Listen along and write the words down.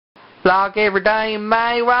Vlog every day in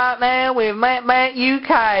May right now with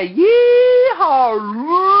MATTmattUK. Yeehaw!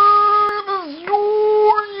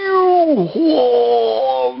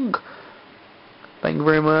 Thank you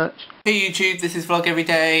very much. Hey YouTube, this is Vlog Every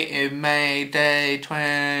Day in May, day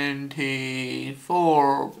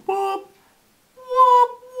 24. Whoop, whoop, whoop.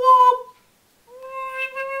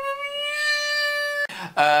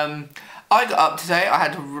 I got up today. I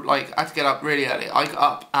had to get up really early. I got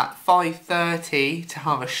up at 5:30 to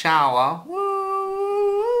have a shower.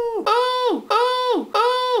 Woo! Ooh! Ooh!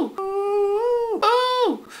 Ooh! Ooh!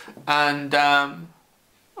 Ooh! And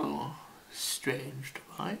oh, strange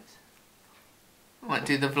device. I might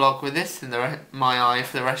do the vlog with this in my eye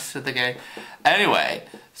for the rest of the game. Anyway,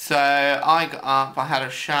 so I got up, I had a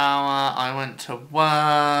shower, I went to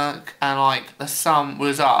work, and the sun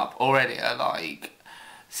was up already at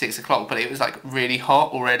 6 o'clock, but it was really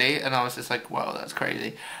hot already, and I was just like, whoa, that's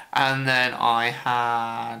crazy. And then I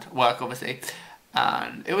had work, obviously,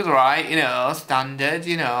 and it was alright, you know, standard,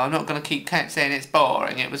 you know, I'm not going to keep saying it's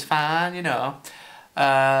boring, it was fine, you know.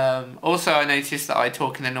 Also I noticed that I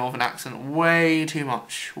talk in a northern accent way too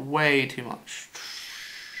much.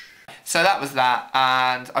 So that was that,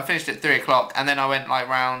 and I finished at 3 o'clock, and then I went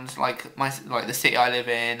round the city I live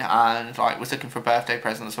in, and was looking for birthday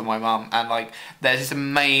presents for my mum, and there's this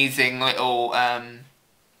amazing little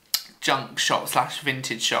junk shop /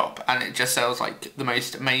 vintage shop, and it just sells the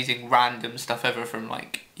most amazing random stuff ever from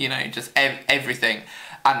you know, just everything.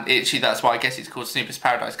 And actually that's why I guess it's called Snoopers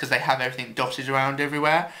Paradise, because they have everything dotted around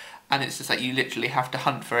everywhere, and it's just you literally have to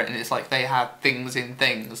hunt for it, and it's they have things in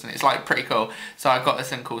things, and it's pretty cool. So I got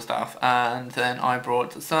some cool stuff, and then I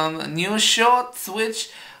brought some new shorts,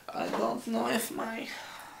 which I don't know if my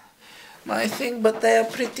thing, but they're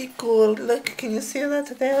pretty cool. Look, can you see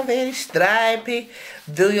that? They're very stripy.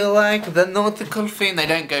 Do you like the nautical theme? They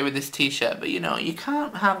don't go with this t-shirt, but you know, you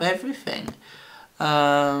can't have everything.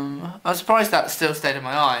 I was surprised that still stayed in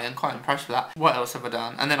my eye, and quite impressed with that. What else have I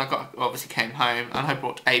done? And then I obviously came home, and I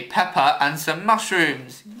brought a pepper and some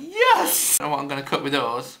mushrooms. Yes! I know what I'm going to cook with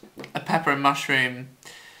yours. A pepper and mushroom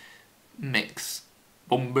mix.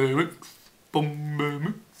 Bombay mix. Bombay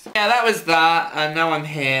mix. Yeah, that was that, and now I'm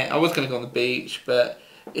here. I was going to go on the beach, but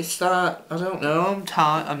it's that, I don't know, I'm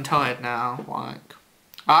tired now.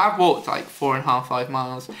 I've walked 4.5, 5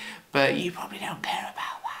 miles, but you probably don't care about that.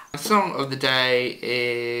 The song of the day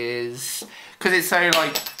is, because it's so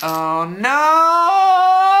oh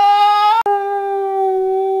no!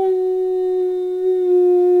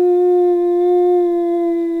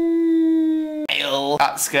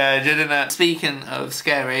 That's scary, didn't it? Speaking of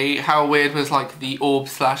scary, how weird was the orb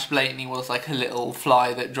 / blatantly was a little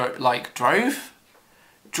fly that drove?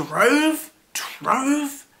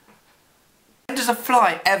 When does a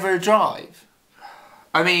fly ever drive?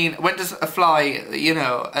 I mean, when does a fly, you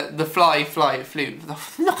know, the flew?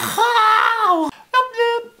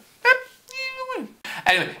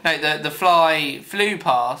 Anyway, no, the fly flew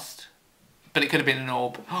past, but it could have been an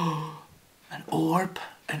orb. An orb?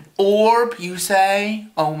 An orb, you say?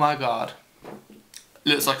 Oh my god.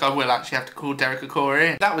 Looks like I will actually have to call Derek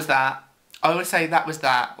Acora in. That was that. I would say that was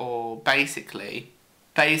that, or basically,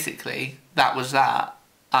 that was that.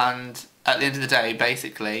 And at the end of the day,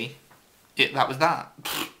 basically, that was that.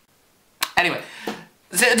 Anyway,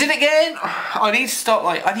 so I did it again. I need to stop,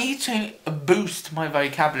 I need to boost my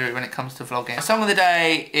vocabulary when it comes to vlogging. The song of the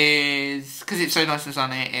day is, because it's so nice and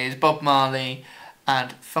sunny, is Bob Marley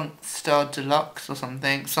and Funkstar Deluxe or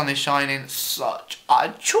something. Sun is shining, such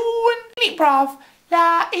a tune. Bruv,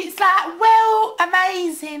 it's well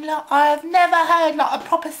amazing. I've never heard a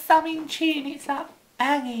proper summing tune. It's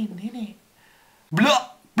banging, innit? Blah,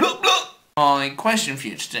 blah, blah. My question for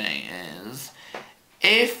you today is,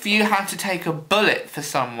 if you had to take a bullet for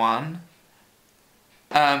someone,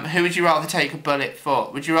 who would you rather take a bullet for?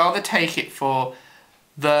 Would you rather take it for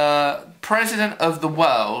the President of the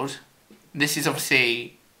world? This is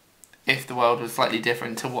obviously if the world was slightly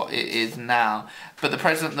different to what it is now, but the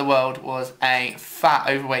President of the world was a fat,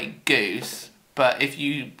 overweight goose, but if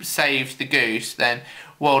you saved the goose, then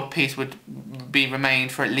world peace would remain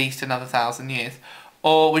for at least another 1,000 years.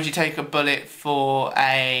 Or would you take a bullet for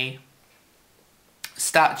a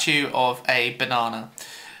statue of a banana?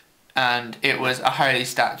 And it was a holy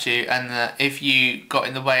statue, and if you got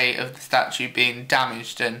in the way of the statue being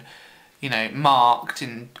damaged and, you know, marked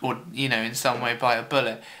or you know, in some way by a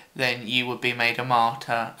bullet, then you would be made a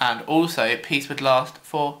martyr, and also peace would last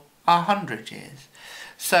for 100 years.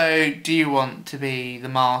 So, do you want to be the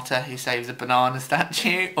martyr who saves a banana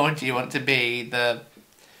statue, or do you want to be the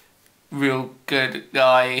real good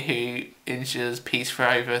guy who ensures peace for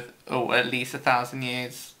over, or at least 1,000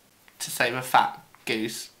 years to save a fat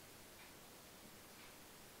goose?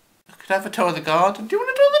 could have a tour of the garden. Do you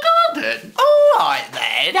want to tour the garden? Alright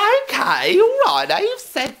then, okay, alright, now you've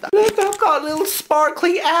said that. Look, I've got little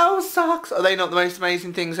sparkly owl socks. Are they not the most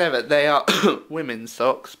amazing things ever? They are women's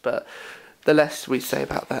socks, but the less we say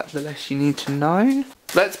about that, the less you need to know.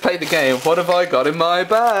 Let's play the game. What have I got in my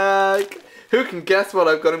bag? Who can guess what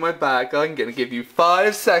I've got in my bag? I'm going to give you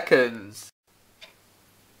 5 seconds.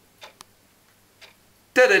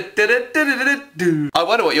 I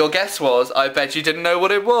wonder what your guess was. I bet you didn't know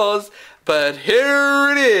what it was, but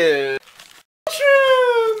here it is.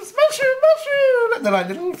 Mushrooms, mushrooms. They're like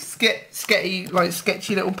little sketchy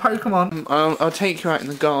little Pokemon. I'll take you out in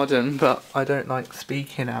the garden, but I don't like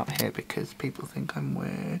speaking out here because people think I'm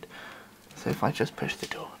weird. So if I just push the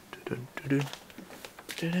door,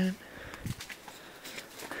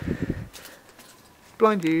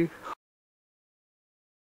 blind you.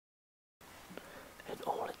 In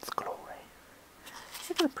all its glory.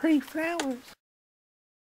 Look at the pretty flowers.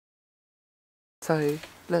 So,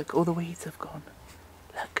 look, all the weeds have gone.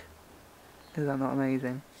 Look. Is that not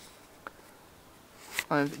amazing?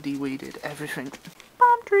 I've de-weeded everything.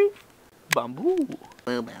 Palm tree. Bamboo.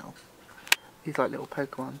 Bell. He's like little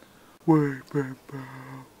Pokemon.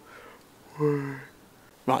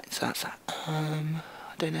 Right, so that's that. I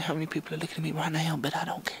don't know how many people are looking at me right now, but I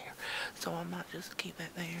don't care. So I might just keep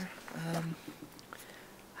it there.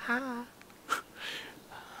 Hi.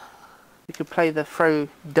 You could play the throw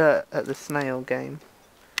dirt at the snail game.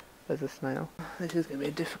 There's a snail. This is going to be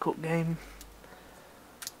a difficult game.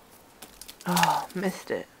 Oh, missed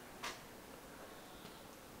it.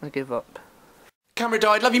 I give up. Camera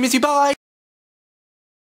died. Love you, miss you, bye!